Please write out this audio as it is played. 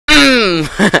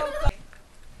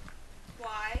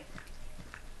Why?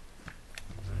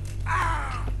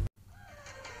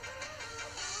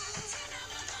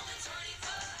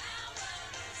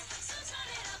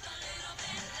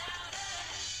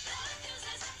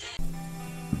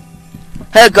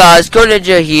 Hey guys, Go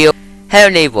Ninja here. Hey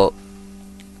neighbor.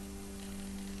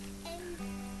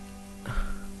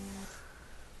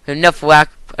 Enough whack.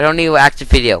 I don't need to react to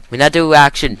video. We not do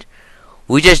reaction.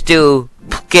 We just do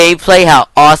gameplay. How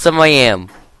awesome I am.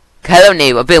 Hello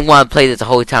neighbor. I've been wanting to play this the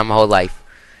whole time, my whole life.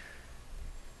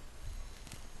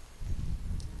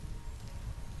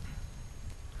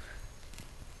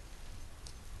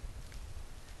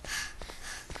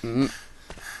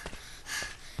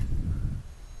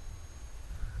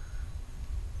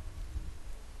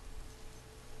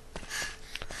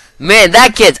 Man,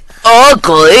 that kid's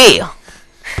ugly.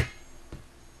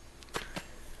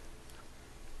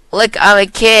 Look, I'm a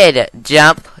kid.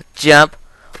 Jump, jump.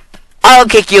 I'll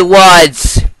kick you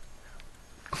once.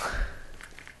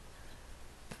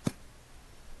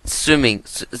 Swimming.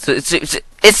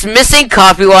 It's missing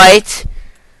copyright.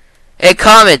 Hey,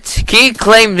 comment. Can you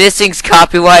claim missing's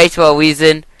copyright for a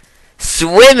reason?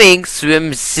 Swimming.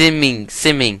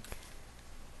 Simming.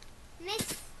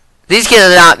 These kids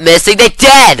are not missing. They're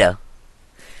dead.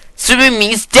 Swimming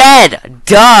means dead.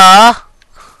 Duh.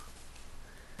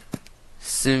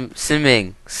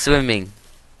 Swimming.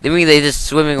 They mean they just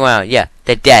swimming around. Yeah,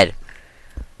 they're dead.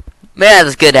 Man,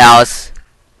 that's a good house.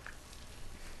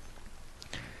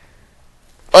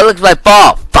 Oh, look at my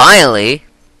ball. Finally.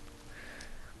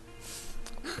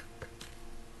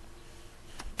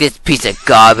 This piece of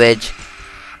garbage.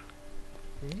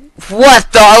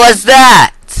 What the hell was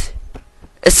that?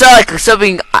 It sounded like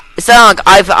something. It sounded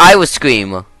like I was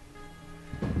scream.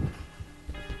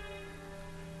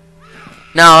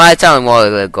 No, I tell him more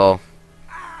to go.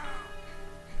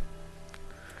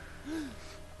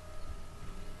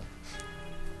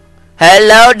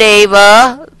 Hello,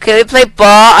 neighbor. Can we play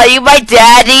ball? Are you my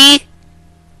daddy?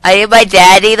 Are you my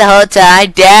daddy the whole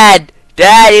time? Dad,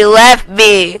 you left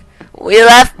me. We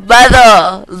left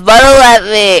mother. Mother left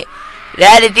me.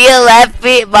 Daddy, you left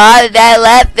me. Mom and Dad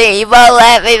left me. You both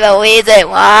left me for reason.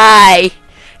 Why?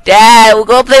 Dad, we're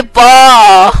gonna play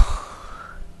ball.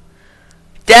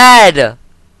 Dad,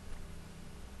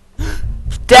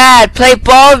 play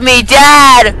ball with me.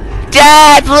 Dad,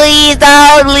 please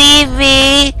don't leave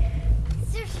me.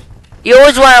 You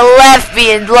always want to left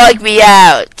me and lug me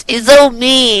out. You're so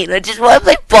mean. I just want to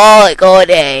play ball like all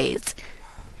days.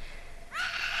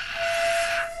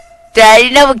 Dad,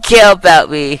 you never care about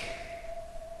me.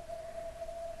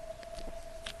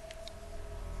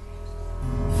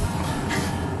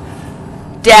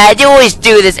 Dad, you always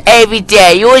do this every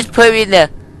day. You always put me in the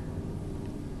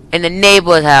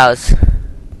neighbor's house.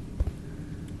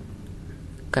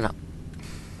 Gonna.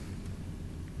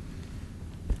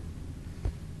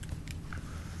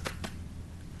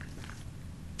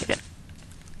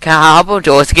 Can I hop on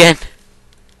doors again?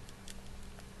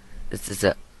 This is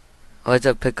it. What's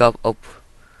up? Pick up. Oh,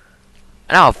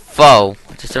 no, foe.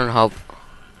 Just don't hope.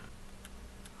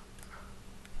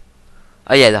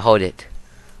 Oh yeah, hold it.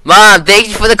 Mom, thank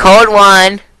you for the cold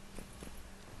one.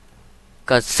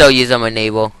 Gonna so use on my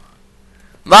neighbor.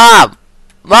 Mom,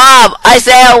 I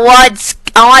say I want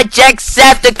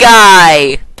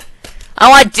Jacksepticeye. I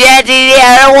want Daddy.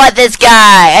 I don't want this guy.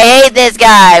 I hate this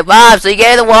guy. Mom, so you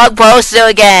gave the wrong poster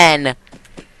again.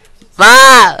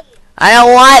 Mom, I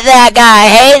don't want that guy. I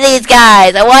hate these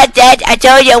guys. I want Daddy. I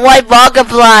told you I want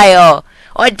Markiplier.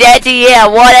 I want Daddy. I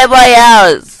want everybody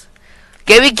else.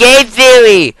 Give me Game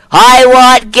Theory. I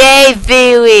want Game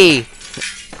Theory.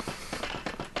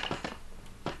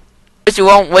 What do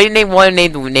you name one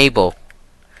name the neighbor?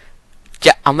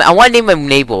 I want to name my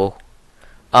neighbor.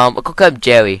 I'll call him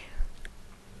Jerry.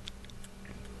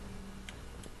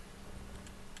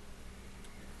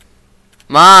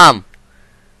 Mom,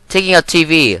 taking out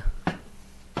TV.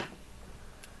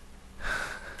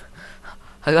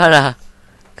 I gotta.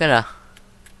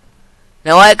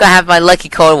 No, I gotta have my lucky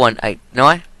code one.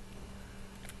 No,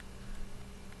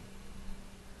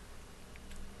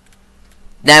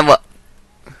 Then what?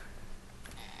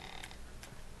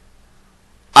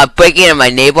 I'm breaking into my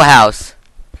neighbor house.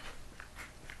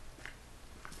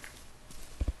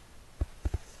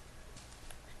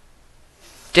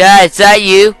 Dad, is that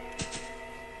you?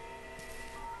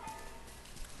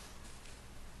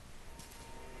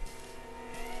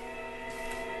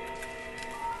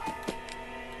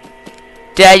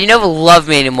 Dad, you never loved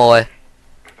me anymore.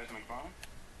 Professor McFarland?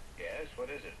 Yes, what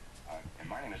is it?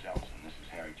 My name is Elson. This is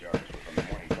Harry Jarvis. We're from the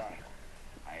Morning Chronicle.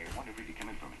 I wondered if you could come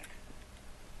in for a minute.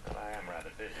 Well, I am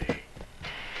rather busy.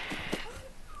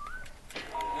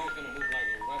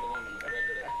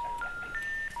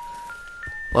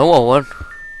 What? Look in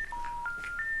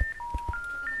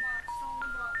the box. It's all in the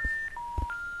box.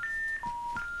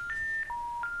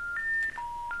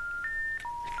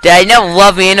 Dad, you never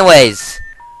loved me anyways.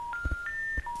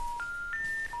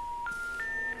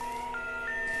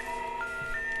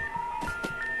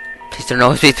 Please don't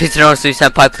notice me. Please don't notice me,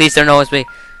 Senpai. Please don't notice me.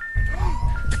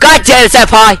 God damn it,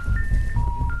 Senpai!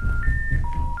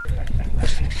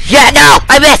 Yeah, no!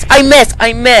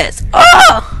 I miss!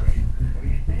 Oh!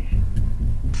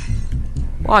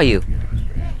 Why are you?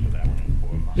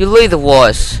 You leave the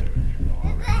wars.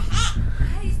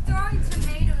 He's throwing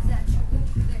tomatoes at you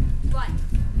over there. Run.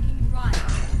 Can you run?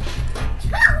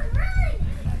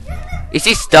 Is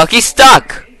he stuck? He's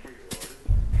stuck!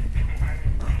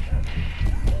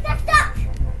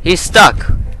 He's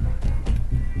stuck.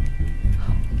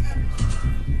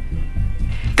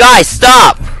 Guys,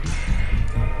 stop!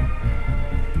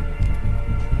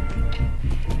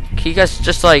 Can you guys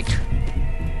just like...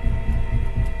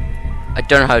 I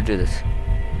don't know how to do this.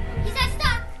 He's not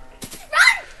stuck.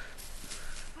 Run!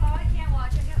 Oh, I can't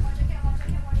watch.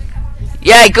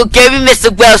 Yeah, go give me Mr.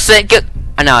 Wilson. Go.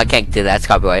 Oh, no, I can't do that. It's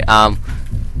copyright.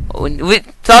 We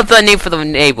thought the name for the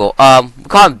neighbor. We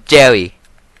call him Jerry.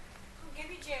 Come get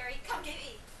me, Jerry. Come get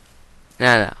me.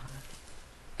 No.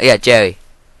 Yeah, Jerry.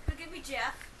 Come get me,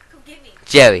 Jeff. Come get me.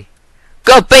 Jerry.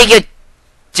 Go bake it,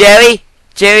 Jerry.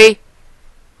 Jerry.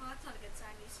 Oh, that's not a good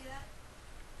sign. You see that?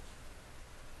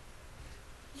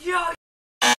 Yo.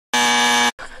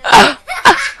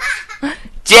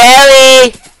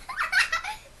 Jerry.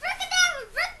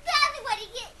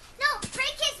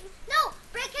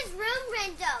 Break his room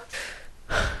window.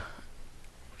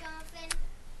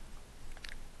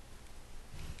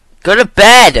 Go to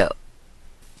bed.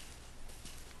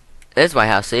 There's my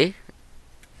house, see?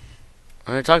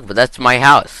 What are you talking about? That's my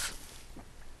house.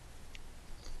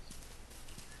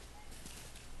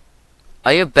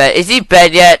 Are you bed? Is he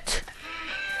bed yet?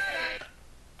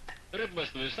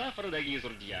 Рыбностную сафру, дорогие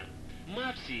друзья.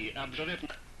 Мапси обжарет...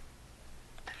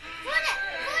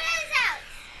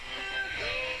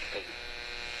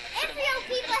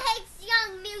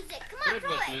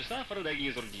 Рыбностную сафру,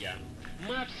 дорогие друзья.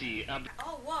 Мапси об...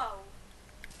 Oh, whoa.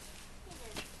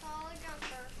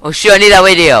 Oh shit, I need that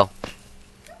video.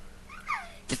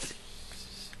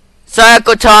 Sorry,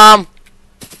 Uncle Tom.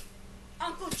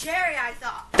 Uncle Jerry, I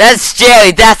thought. That's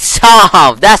Jerry. That's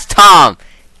Tom. That's Tom.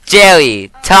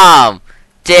 Jerry. Tom.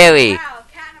 Jerry. Wow,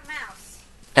 cat and a mouse.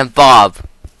 And Bob.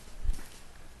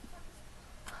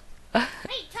 Wait,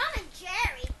 Tom and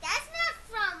Jerry? That's not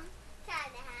from Cat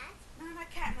in the Hat. No,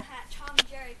 not Cat in the Hat. Tom and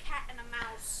Jerry, cat and a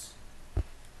mouse.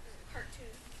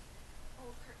 Cartoon.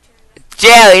 Old cartoon.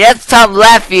 Jerry, that's Tom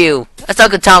left you. That's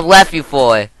Uncle Tom left you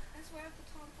for. That's where Uncle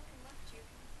Tom fucking left you.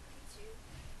 Hates you.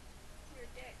 You're a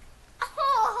dick.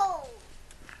 Oh!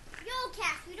 Yo,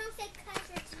 Cass, we don't say cuss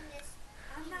words in this.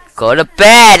 I'm not Go to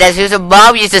bed. That's what your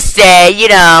mom used to say, you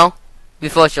know.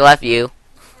 Before she left you.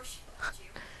 before she left you.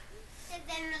 And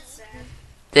then me.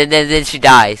 Sad. Then she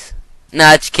dies.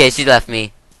 No, it's kidding. She left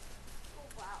me. Oh,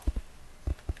 wow.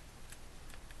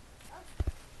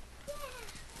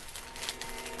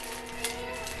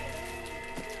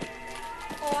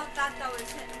 Oh, I thought that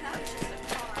was him. That was just a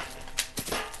car.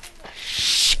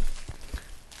 Shh.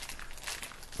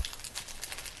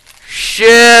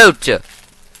 Shoot!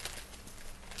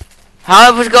 How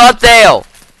am I supposed to go up there?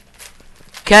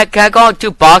 Can I go on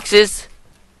 2 boxes?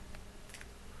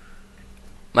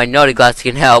 My naughty glass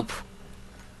can help.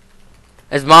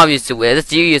 As mom used to wear.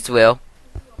 That's you used to wear.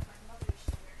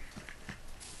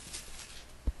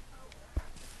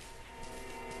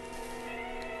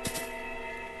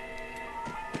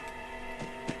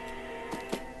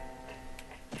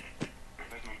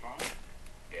 Replacement phone?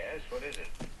 Yes, what is it?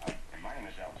 My name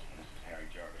is Elton. This is Harry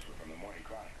Jarvis. We're from the Morning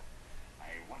Chronicle.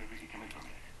 I wondered if you could come in for a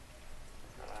minute.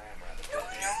 Well, I am rather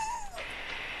busy.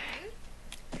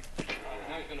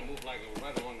 Now he's gonna move like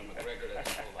right along the McGregor.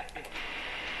 That's all like, you know.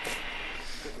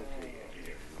 Good to see you,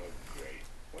 dear. You look great.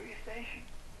 Where are you stationed?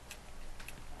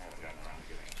 I haven't gotten around to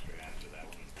getting a straight answer to that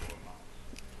one in 4 months.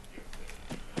 You're good.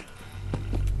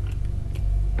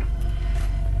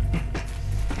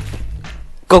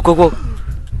 Go.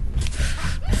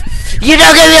 You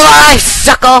don't give me life,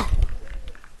 sucker!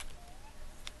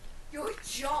 Yo, he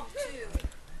jumped too.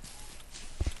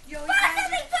 Yo, he's What? not Let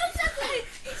me even- do something!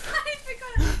 He's not even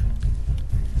gonna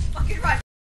fucking run.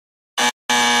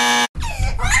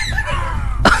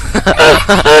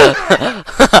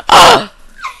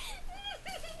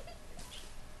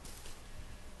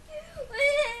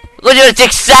 Look at the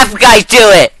Seth guy do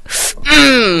it!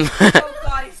 Mmm! Oh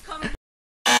god, he's coming.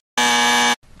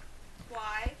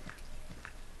 Why?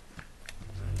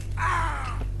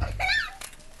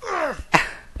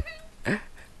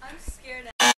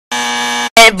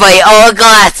 head by all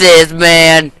glasses,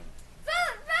 man.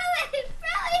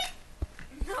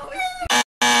 Throw it!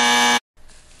 No,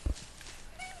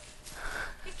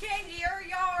 he came to your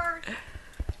yard.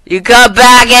 You come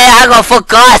back and I'm gonna put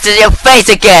glasses in your face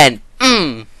again. You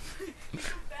come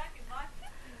back in my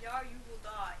fucking yard, you will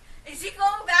die. Is he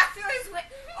going back through his window?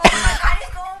 Oh my god, he's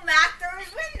going back through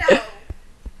his window.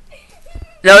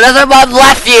 No, that's where Mom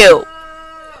left you.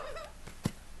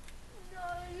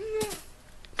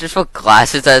 Just put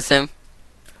glasses as him.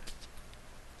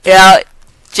 Yeah,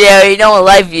 Jerry, no one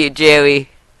likes you, Jerry.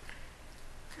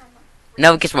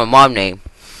 Never gets my mom name.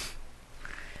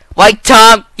 White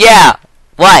Tom, yeah,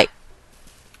 white.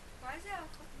 Why is there a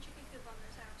fucking chicken coop on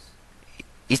this house?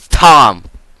 He's Tom.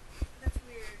 That's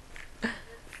weird. That's way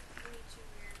too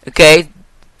weird. Okay,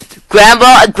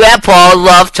 Grandma and Grandpa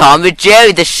love Tom and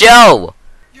Jerry, the show.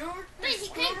 Wait, he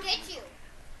can't get you.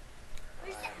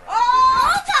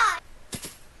 Oh! God!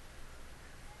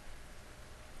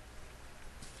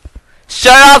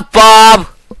 Shut up, Bob.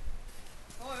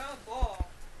 Oh, yeah, ball.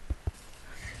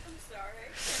 I'm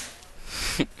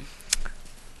sorry.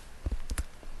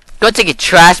 Go take a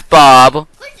trash, Bob. Push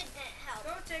it didn't help.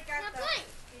 Go take out Not the playing.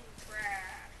 fucking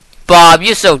trash. Bob,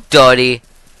 you're so dirty.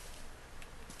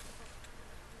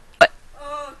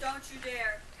 Oh, don't you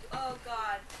dare. Oh,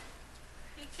 God.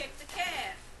 He kicked the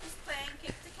can. He's playing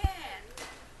kick the can.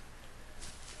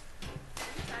 I'm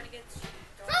trying to get...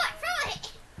 Throw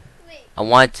it! Wait. I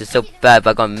want to so bad, but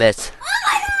I'm gonna miss. Oh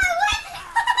my god, what?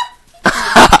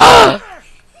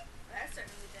 That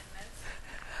certainly didn't miss.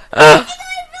 It's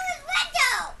going through his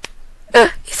window!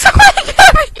 He's going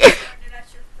at me.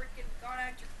 Going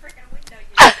out your freaking window,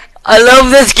 you I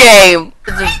love this game.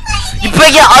 You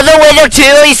break your other window too?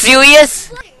 Are you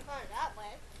serious? Looking fun that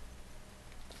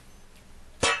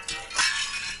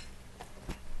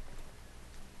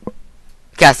way.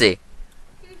 Cassie.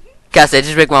 Cassie, I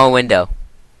just break my own window.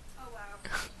 Oh, wow.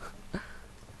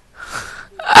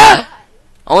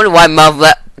 I wonder why Mom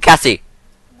left. Cassie.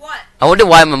 What? I wonder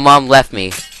why my mom left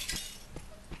me.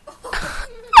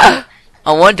 I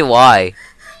wonder why.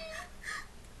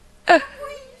 Why you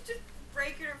just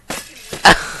breaking her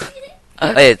freaking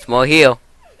window? Hey, it's more here. What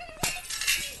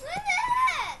the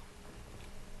heck?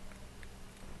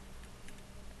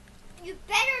 You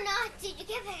better not did you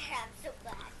give it up so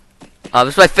bad.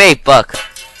 This is my favorite book.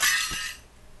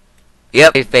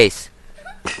 Yep, favorite face.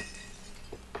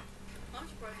 Lunch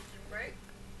brothers didn't break.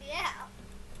 Yeah.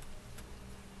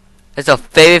 It's a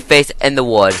favorite face in the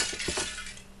world.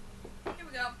 Here we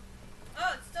go.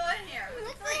 Oh, it's still in here. Look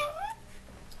at three.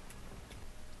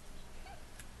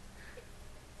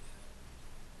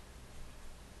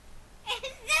 It's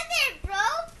in there, bro.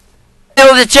 Hit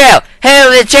with the chair! Hit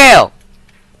with the chair!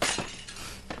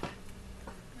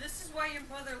 This is why your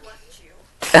mother left you.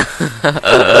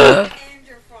 And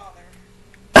your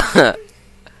father.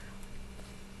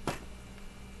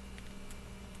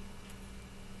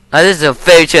 This is a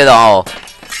favorite chair of all.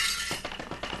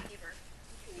 Neighbor.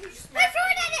 I threw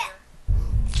it at it.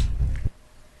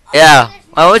 Yeah.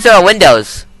 I went to our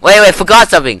windows. Wait, forgot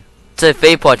something. It's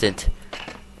very important.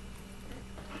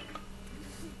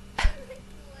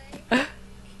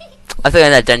 I think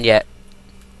I'm not done yet.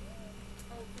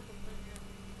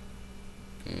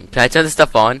 Can I turn this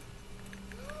stuff on?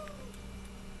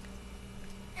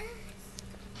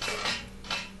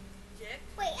 Dick.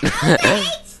 Wait, how's the egg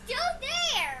still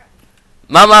there?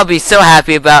 Mama will be so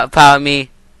happy about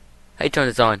me. How you turn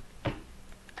this on? No,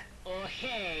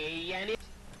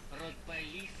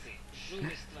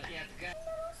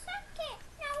 suck it.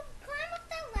 Now climb up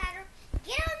the ladder.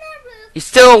 Get on that roof. You're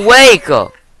still awake.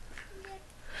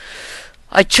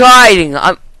 I tried.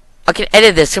 I can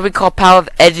edit this. Something called power of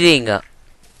editing. Mom's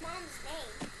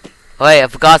name. Wait, I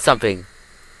forgot something.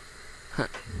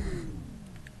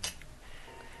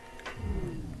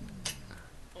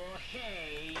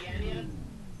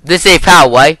 This ain't power,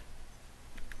 right?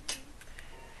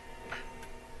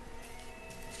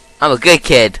 I'm a good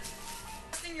kid.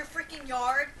 It's in your freaking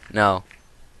yard. No.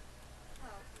 Oh.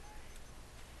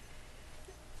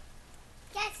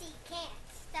 Cassie can't.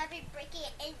 Stop it breaking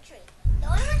an entry. The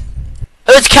only one.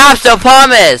 It was Capstone,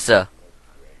 promise! No, throw it.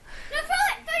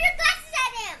 Throw your glasses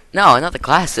at him. No, not the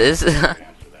glasses. Answer that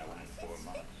one in 4 months.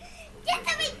 Get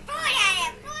the big throw it at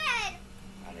him. Throw it at him.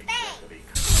 I think Bang. that's what he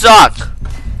Suck!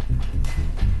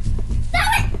 Throw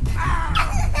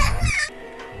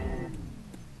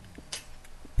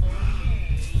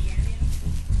it.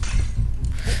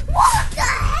 What the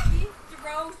heck? He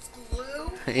throws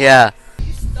glue. Yeah.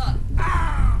 You stuck. You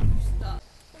stuck. I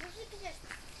wish you could just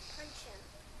punch him.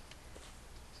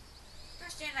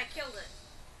 Christian, I killed it.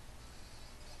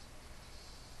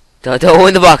 Don't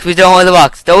open the box. Please don't open the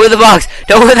box. Don't open the box.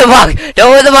 Don't open the box.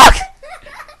 Don't open the box.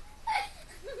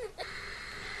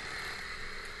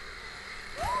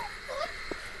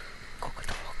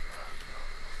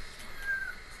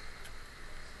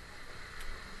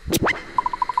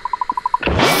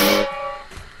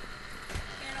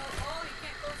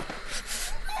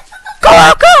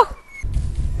 Go, go!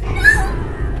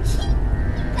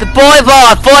 The boy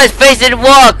ball. Force face and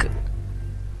walk. You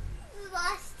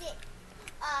lost it.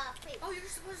 Wait. Oh, you're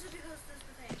supposed to do this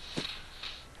thing.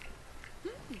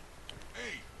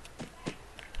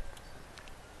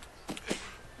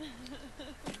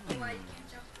 Why you can't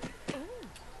jump through?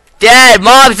 Dad,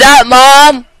 Mom's up,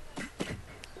 Mom.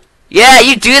 Yeah,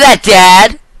 you do that,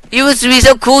 Dad. You used to be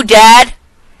so cool, Dad.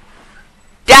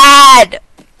 Dad!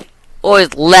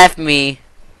 Always left me.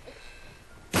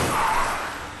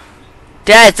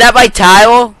 Dad, is that my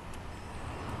towel?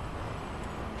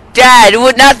 Dad, it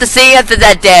was not the same after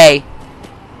that day.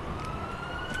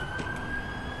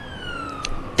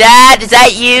 Dad, is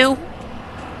that you?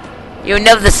 You were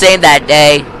never the same that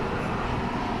day.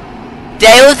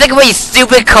 Dad, what was thinking about your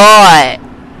stupid car?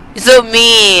 You're so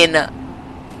mean.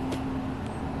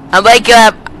 I'm waking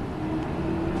up.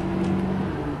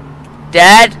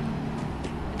 Dad?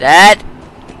 Dad?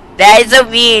 Dad is so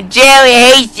mean. Jerry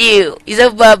hates you. He's so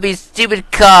about your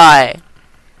stupid car.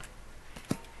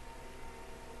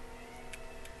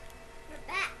 You're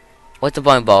back. What's the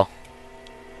bowling ball?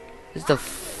 It's the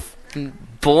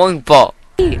bowling ball.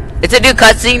 It's a new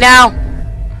cutscene now?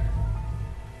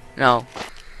 No.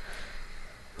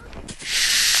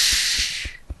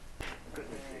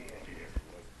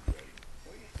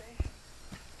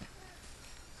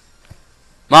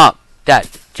 Mom, Dad,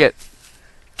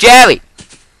 Jerry!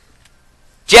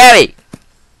 Jerry!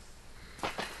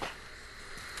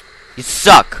 You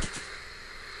suck.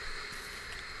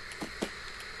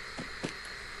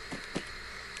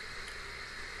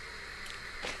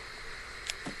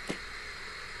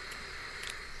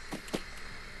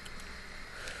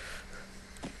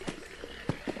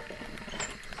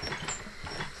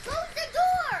 Close the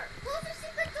door. Close the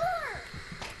secret door.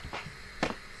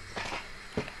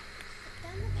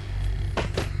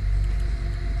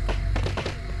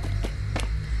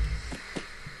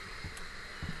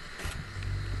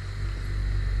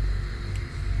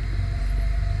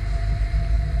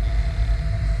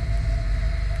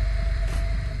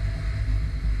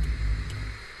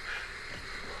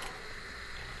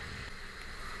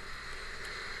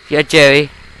 Yeah, Jerry.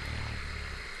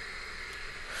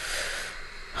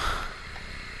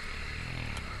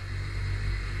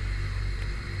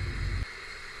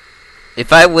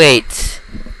 If I wait,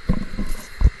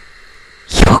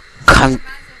 you'll come.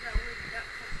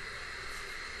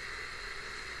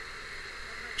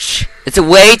 Shh. It's a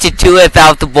way to do it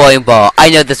without the bowling ball. I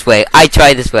know this way. I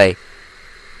tried this way.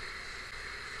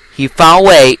 He found a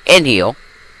way in here.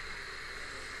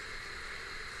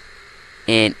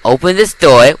 And open this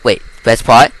door. Wait, best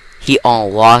part, he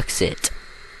unlocks it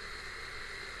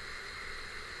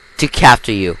to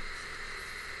capture you.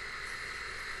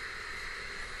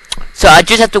 So I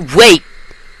just have to wait.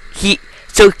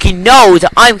 So he knows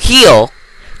that I'm here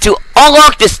to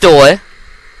unlock this door.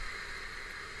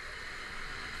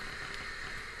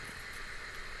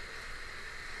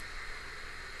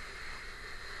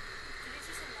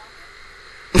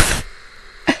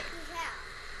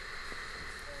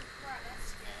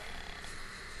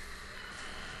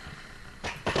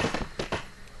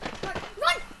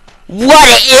 What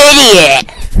an idiot!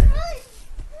 Run!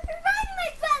 Run, my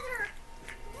brother!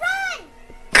 Run!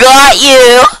 Got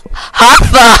you! High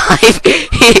five!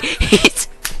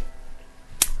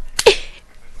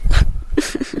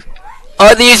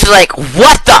 Oh, they're just like,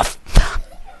 what the f—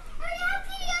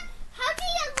 How did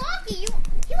he unlock it?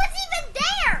 He wasn't even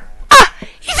there!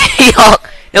 Ah!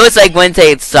 It was like when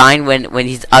they sign when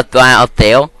he's up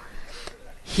there.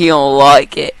 He'll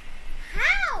unlock it.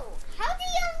 How? How did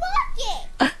he unlock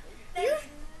it? That's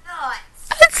nuts.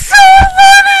 It's so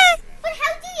funny! But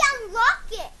how did he unlock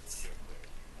it?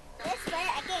 Let's play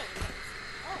it again.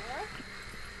 Oh,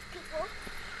 people.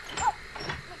 Oh,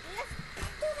 let's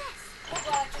do this. Oh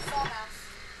god, I just saw a mouse.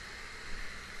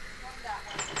 What's that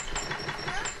one?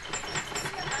 Huh? Did you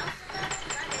see a mouse in that one?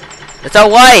 I did. It's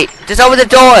alright! Just open the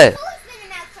door! There's always been a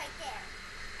mouse right there.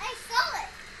 I saw it.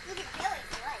 You can kill it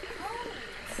if you like.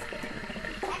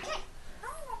 I can't. No,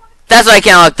 I want to. That's why I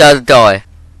can't unlock the other door. Did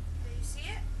you see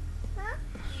it? Huh?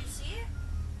 Did you see it?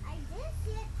 I did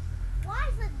see it. Why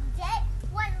is it dead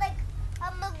when like a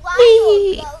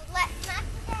Wee. while ago, not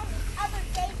that other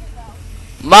days ago?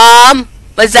 Mom,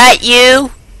 was that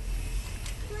you?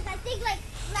 It was I think like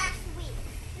last week.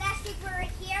 Last week we were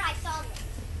here, I saw it.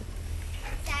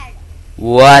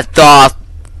 What the?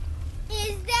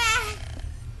 Is that?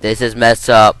 This is messed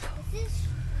up. Is this?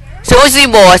 So we'll see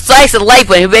more. Slice of life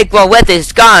when he make more with his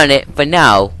scar on it. But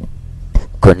now,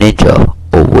 Greninja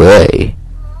away.